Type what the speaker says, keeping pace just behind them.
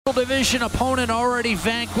Division opponent already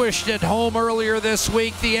vanquished at home earlier this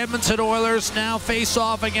week. The Edmonton Oilers now face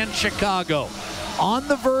off against Chicago. On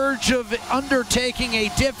the verge of undertaking a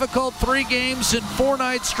difficult 3 games and 4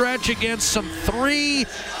 night stretch against some 3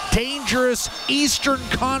 dangerous Eastern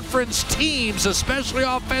Conference teams, especially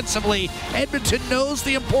offensively. Edmonton knows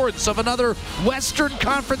the importance of another Western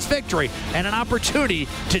Conference victory and an opportunity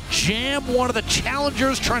to jam one of the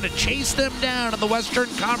challengers trying to chase them down in the Western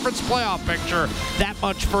Conference playoff picture that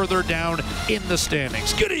much further down in the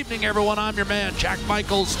standings. Good evening, everyone. I'm your man, Jack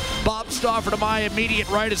Michaels. Bob Stauffer to my immediate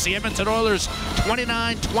right as the Edmonton Oilers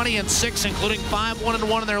 29-20-6, including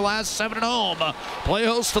 5-1-1 in their last 7 at home. Play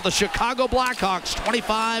host to the Chicago Blackhawks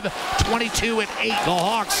 25-22-8. The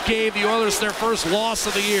Hawks gave the Oilers their first loss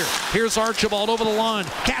of the year. Here's Archibald over the line.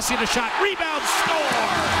 Cassian a shot. Rebound, score!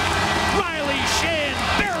 Riley Sheahan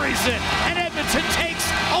buries it, and Edmonton takes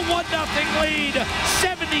a 1-0 lead.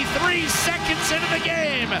 73 seconds into the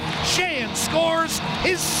game. Sheahan scores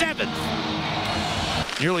his 7th.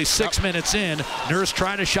 Nearly 6 minutes in, Nurse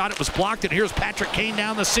tried a shot, it was blocked, and here's Patrick Kane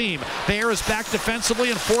down the seam. Bear is back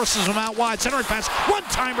defensively and forces him out wide. Centering pass,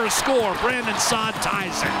 one-timer score. Brandon Saad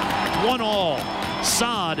ties it. 1-1.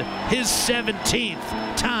 Saad, his 17th.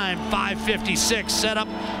 Time 5:56, set up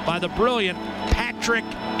by the brilliant Patrick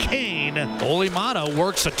Kane. Ole Mata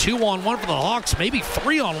works a 2-on-1 for the Hawks, maybe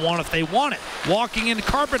 3-on-1 if they want it. Walking in,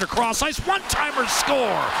 Carpenter cross ice, one-timer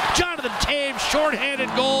score. Jonathan Toews,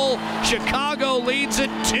 shorthanded goal. Chicago leads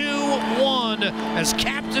it 2-1 as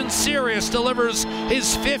Captain Sirius delivers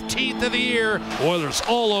his 15th of the year. Oilers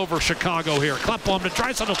all over Chicago here. Klefbom to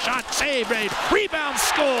Draisaitl, shot, save made, rebound,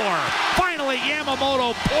 score. Finally,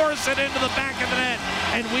 Yamamoto pours it into the back of the net,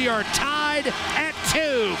 and we are tied at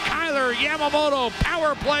 2. Kyler Yamamoto,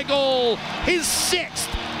 power play goal, his 6th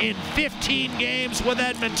in 15 games with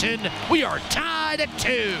Edmonton. We are tied at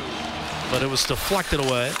 2. But it was deflected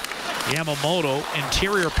away. Yamamoto,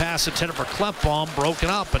 interior pass intended for Klefbom, broken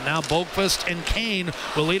up, and now Boqvist and Kane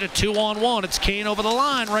will lead it 2-on-1. It's Kane over the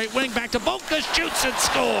line, right wing, back to Boqvist, shoots and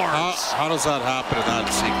scores. How does that happen in that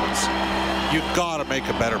sequence? You've got to make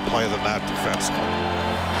a better play than that defensively.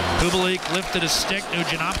 Kubalik lifted his stick.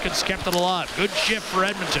 Nugent-Hopkins kept it alive. Good shift for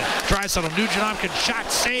Edmonton. Draisaitl, Nugent-Hopkins,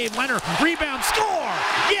 shot, save, Leonard, rebound, score!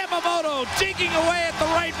 Yamamoto digging away at the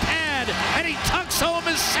right pad, and he tucks home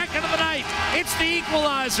his 2nd of the night. It's the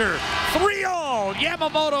equalizer. 3-all,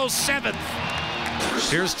 Yamamoto's 7th.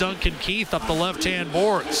 Here's Duncan Keith up the left-hand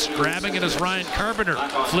boards. Grabbing it is Ryan Carpenter.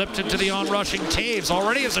 Flipped into the on-rushing Toews.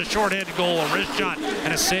 Already has a short-handed goal, a wrist shot,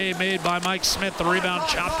 and a save made by Mike Smith. The rebound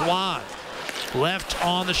chopped wide. Left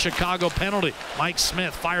on the Chicago penalty. Mike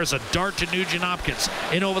Smith fires a dart to Nugent-Hopkins.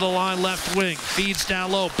 In over the line, left wing. Feeds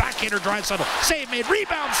down low. Backhander, Draisaitl. Save made.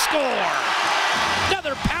 Rebound, score!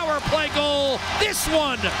 Another power play goal. This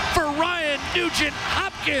one for Ryan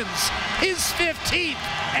Nugent-Hopkins. His 15th.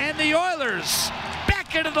 And the Oilers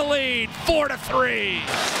back into the lead, 4-3.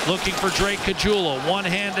 Looking for Drake Caggiula,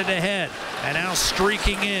 one-handed ahead, and now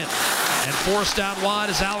streaking in. And forced out wide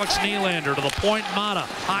is Alex Nylander to the point. Mata,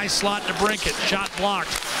 high slot to Brinkett, shot blocked.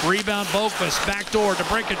 Rebound Boqvist, backdoor to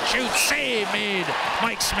Brinkett, shoots, save made,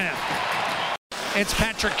 Mike Smith. It's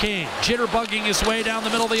Patrick Kane, jitterbugging his way down the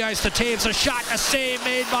middle of the ice to Toews, a shot, a save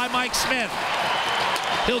made by Mike Smith.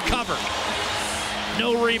 He'll cover.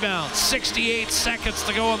 No rebound. 68 seconds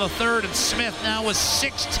to go in the third, and Smith now with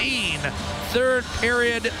 16. Third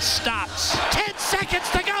period stops. 10 seconds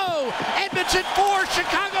to go. Edmonton 4,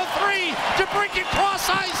 Chicago 3. DeBrincat cross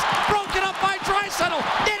ice, broken up by Draisaitl.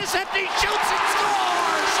 Net is empty. Shot.